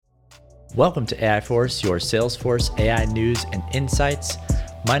Welcome to AI Force, your Salesforce AI news and insights.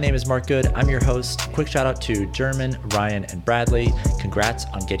 My name is Mark Good. I'm your host. Quick shout out to German, Ryan, and Bradley. Congrats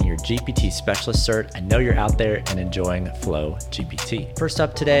on getting your GPT specialist cert. I know you're out there and enjoying Flow GPT. First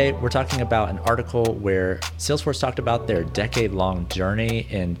up today, we're talking about an article where Salesforce talked about their decade-long journey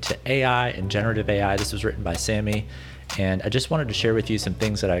into AI and generative AI. This was written by Sammy. And I just wanted to share with you some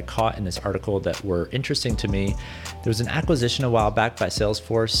things that I caught in this article that were interesting to me. There was an acquisition a while back by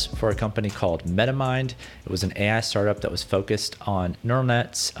Salesforce for a company called MetaMind. It was an AI startup that was focused on neural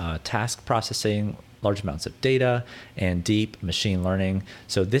nets, task processing, large amounts of data, and deep machine learning.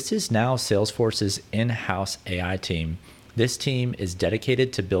 So this is now Salesforce's in-house AI team. This team is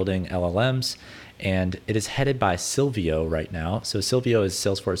dedicated to building LLMs, and it is headed by Silvio right now. So Silvio is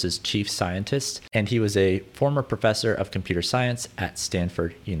Salesforce's chief scientist, and he was a former professor of computer science at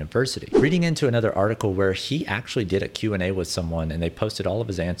Stanford University. Reading into another article where he actually did a Q&A with someone and they posted all of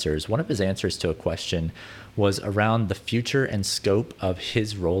his answers. One of his answers to a question was around the future and scope of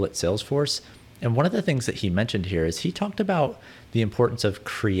his role at Salesforce. And one of the things that he mentioned here is he talked about the importance of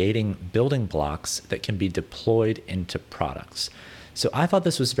creating building blocks that can be deployed into products. So I thought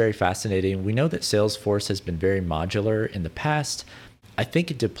this was very fascinating. We know that Salesforce has been very modular in the past. I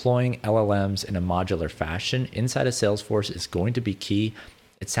think deploying LLMs in a modular fashion inside of Salesforce is going to be key.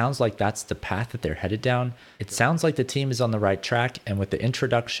 It sounds like that's the path that they're headed down. It sounds like the team is on the right track. And with the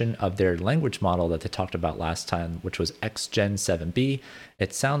introduction of their language model that they talked about last time, which was XGen 7B,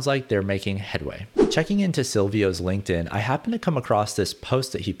 it sounds like they're making headway. Checking into Silvio's LinkedIn, I happened to come across this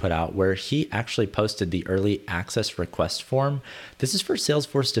post that he put out where he actually posted the early access request form. This is for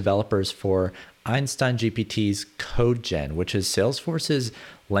Salesforce developers for Einstein GPT's CodeGen, which is Salesforce's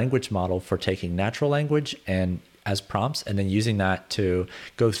language model for taking natural language and as prompts, and then using that to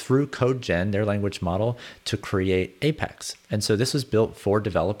go through CodeGen, their language model, to create Apex. And so this was built for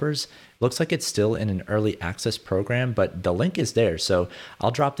developers. Looks like it's still in an early access program, but the link is there. So I'll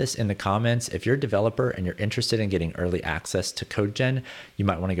drop this in the comments. If you're a developer and you're interested in getting early access to CodeGen, you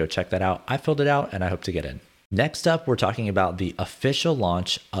might want to go check that out. I filled it out and I hope to get in. Next up, we're talking about the official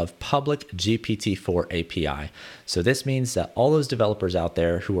launch of public GPT4 API. So this means that all those developers out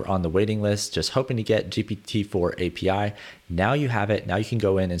there who are on the waiting list, just hoping to get GPT4 API, now you have it. Now you can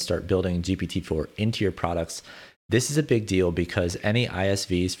go in and start building GPT4 into your products. This is a big deal because any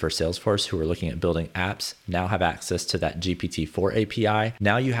ISVs for Salesforce who are looking at building apps now have access to that GPT4 API.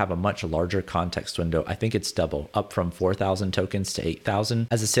 Now you have a much larger context window. I think it's double, up from 4,000 tokens to 8,000.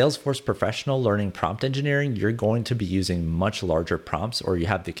 As a Salesforce professional learning prompt engineering, you're going to be using much larger prompts, or you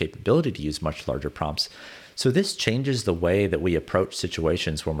have the capability to use much larger prompts. So this changes the way that we approach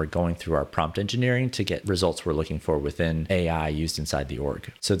situations when we're going through our prompt engineering to get results we're looking for within AI used inside the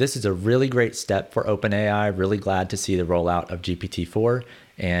org. So this is a really great step for OpenAI. Really glad to see the rollout of GPT-4,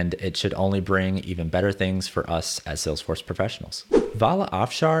 and it should only bring even better things for us as Salesforce professionals. Vala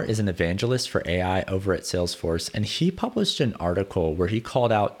Afshar is an evangelist for AI over at Salesforce, and he published an article where he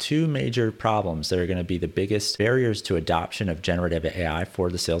called out two major problems that are going to be the biggest barriers to adoption of generative AI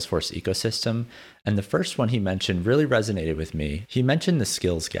for the Salesforce ecosystem. And the first one he mentioned really resonated with me. He mentioned the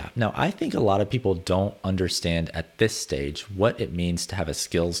skills gap. Now, I think a lot of people don't understand at this stage what it means to have a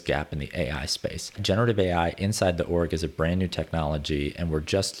skills gap in the AI space. Generative AI inside the org is a brand new technology, and we're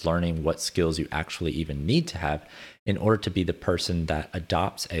just learning what skills you actually even need to have in order to be the person that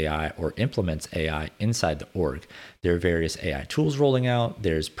adopts AI or implements AI inside the org. There are various AI tools rolling out.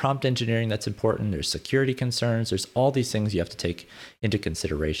 There's prompt engineering that's important. There's security concerns. There's all these things you have to take into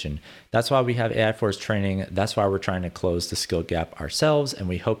consideration. That's why we have AI Force training. That's why we're trying to close the skill gap ourselves, and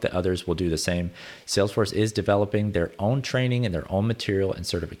we hope that others will do the same. Salesforce is developing their own training and their own material and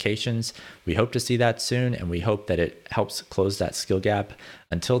certifications. We hope to see that soon, and we hope that it helps close that skill gap.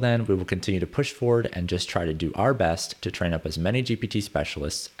 Until then, we will continue to push forward and just try to do our best to train up as many GPT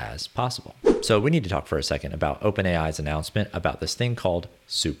specialists as possible. So we need to talk for a second about OpenAI's announcement about this thing called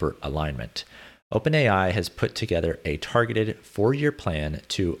Superalignment. OpenAI has put together a targeted 4-year plan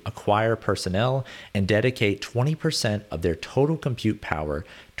to acquire personnel and dedicate 20% of their total compute power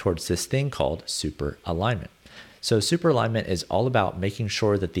towards this thing called Superalignment. So Superalignment is all about making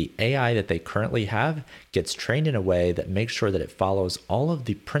sure that the AI that they currently have gets trained in a way that makes sure that it follows all of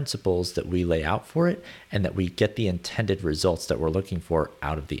the principles that we lay out for it and that we get the intended results that we're looking for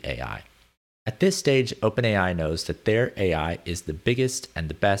out of the AI. At this stage, OpenAI knows that their AI is the biggest and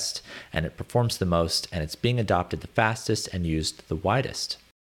the best, and it performs the most, and it's being adopted the fastest and used the widest.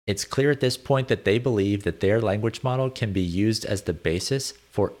 It's clear at this point that they believe that their language model can be used as the basis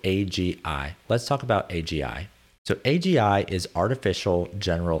for AGI. Let's talk about AGI. So AGI is artificial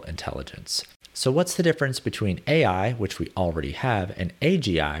general intelligence. So what's the difference between AI, which we already have, and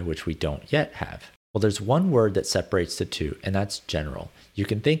AGI, which we don't yet have? Well, there's one word that separates the two, and that's general. You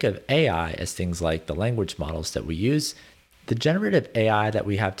can think of AI as things like the language models that we use. The generative AI that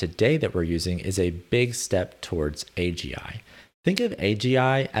we have today that we're using is a big step towards AGI. Think of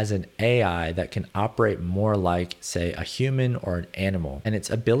AGI as an AI that can operate more like, say, a human or an animal, and its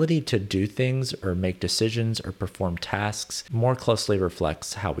ability to do things or make decisions or perform tasks more closely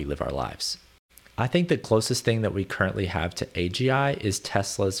reflects how we live our lives. I think the closest thing that we currently have to AGI is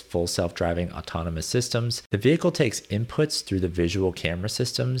Tesla's full self-driving autonomous systems. The vehicle takes inputs through the visual camera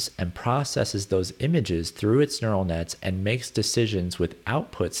systems and processes those images through its neural nets and makes decisions with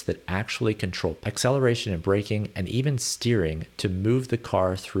outputs that actually control acceleration and braking and even steering to move the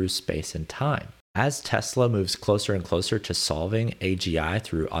car through space and time. As Tesla moves closer and closer to solving AGI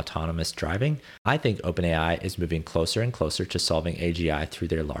through autonomous driving, I think OpenAI is moving closer and closer to solving AGI through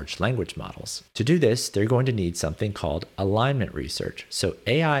their large language models. To do this, they're going to need something called alignment research. So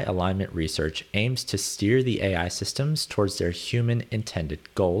AI alignment research aims to steer the AI systems towards their human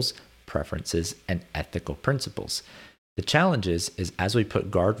intended goals, preferences, and ethical principles. The challenge is as we put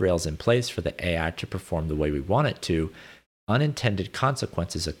guardrails in place for the AI to perform the way we want it to, unintended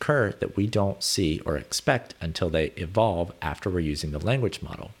consequences occur that we don't see or expect until they evolve after we're using the language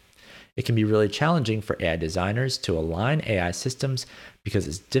model. It can be really challenging for AI designers to align AI systems because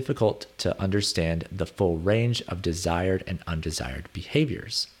it's difficult to understand the full range of desired and undesired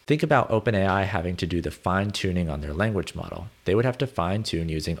behaviors. Think about OpenAI having to do the fine-tuning on their language model. They would have to fine-tune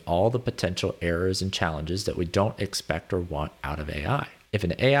using all the potential errors and challenges that we don't expect or want out of AI. If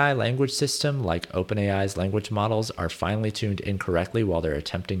an AI language system like OpenAI's language models are finely tuned incorrectly while they're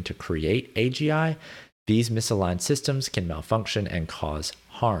attempting to create AGI, these misaligned systems can malfunction and cause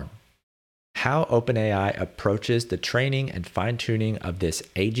harm. How OpenAI approaches the training and fine-tuning of this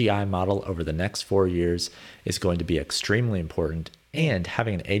AGI model over the next 4 years is going to be extremely important, and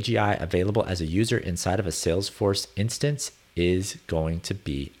having an AGI available as a user inside of a Salesforce instance is going to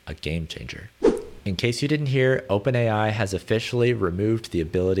be a game changer. In case you didn't hear, OpenAI has officially removed the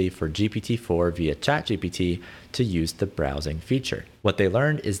ability for GPT4 via ChatGPT to use the browsing feature. What they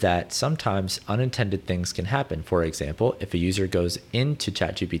learned is that sometimes unintended things can happen. For example, if a user goes into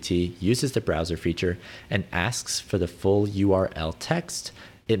ChatGPT, uses the browser feature, and asks for the full URL text,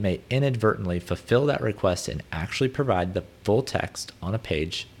 it may inadvertently fulfill that request and actually provide the full text on a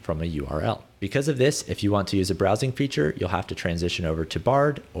page from a URL. Because of this, if you want to use a browsing feature, you'll have to transition over to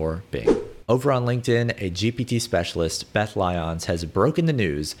Bard or Bing. Over on LinkedIn, a GPT specialist, Beth Lyons, has broken the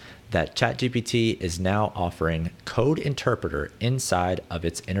news that ChatGPT is now offering Code Interpreter inside of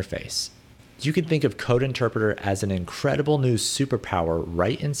its interface. You can think of Code Interpreter as an incredible new superpower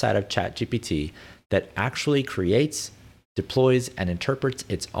right inside of ChatGPT that actually creates, deploys, and interprets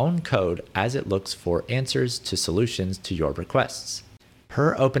its own code as it looks for answers to solutions to your requests.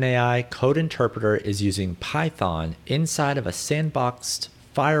 Per OpenAI, Code Interpreter is using Python inside of a sandboxed,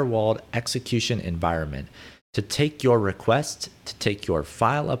 firewalled execution environment to take your request, to take your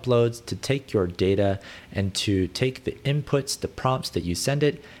file uploads, to take your data, and to take the inputs, the prompts that you send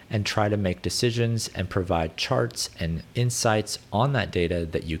it, and try to make decisions and provide charts and insights on that data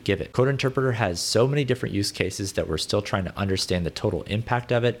that you give it. Code Interpreter has so many different use cases that we're still trying to understand the total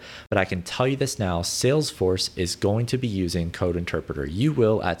impact of it, but I can tell you this now, Salesforce is going to be using Code Interpreter. You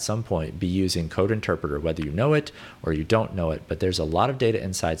will at some point be using Code Interpreter, whether you know it or you don't know it, but there's a lot of data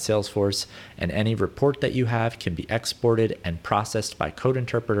inside Salesforce, and any report that you have can be exported and processed by Code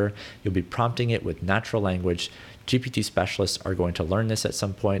Interpreter. You'll be prompting it with natural language. GPT specialists are going to learn this at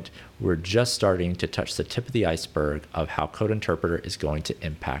some point. We're just starting to touch the tip of the iceberg of how Code Interpreter is going to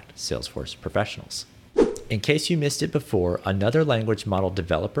impact Salesforce professionals. In case you missed it before, another language model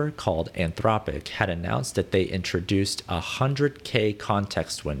developer called Anthropic had announced that they introduced a 100K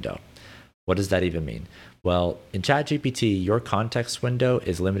context window. What does that even mean? Well, in ChatGPT, your context window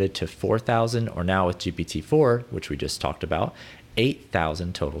is limited to 4,000, or now with GPT4, which we just talked about,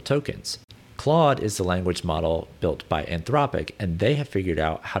 8,000 total tokens. Claude is the language model built by Anthropic, and they have figured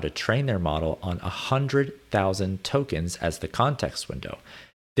out how to train their model on 100,000 tokens as the context window.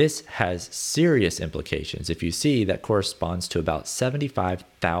 This has serious implications. If you see, that corresponds to about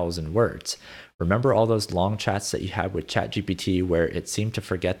 75,000 words. Remember all those long chats that you had with ChatGPT where it seemed to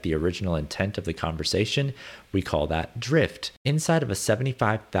forget the original intent of the conversation? We call that drift. Inside of a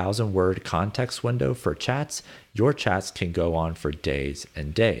 75,000 word context window for chats, your chats can go on for days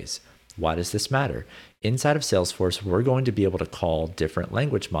and days. Why does this matter? Inside of Salesforce, we're going to be able to call different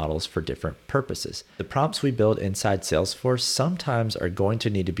language models for different purposes. The prompts we build inside Salesforce sometimes are going to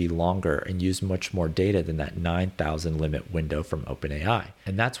need to be longer and use much more data than that 9,000 limit window from OpenAI.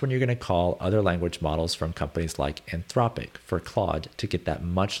 And that's when you're going to call other language models from companies like Anthropic for Claude to get that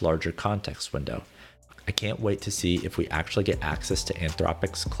much larger context window. I can't wait to see if we actually get access to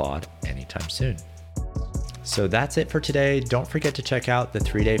Anthropic's Claude anytime soon. So that's it for today. Don't forget to check out the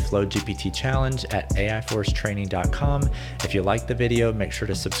 3-day Flow GPT challenge at aiforcetraining.com. If you liked the video, make sure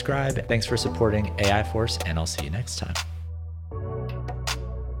to subscribe. Thanks for supporting AI Force, and I'll see you next time.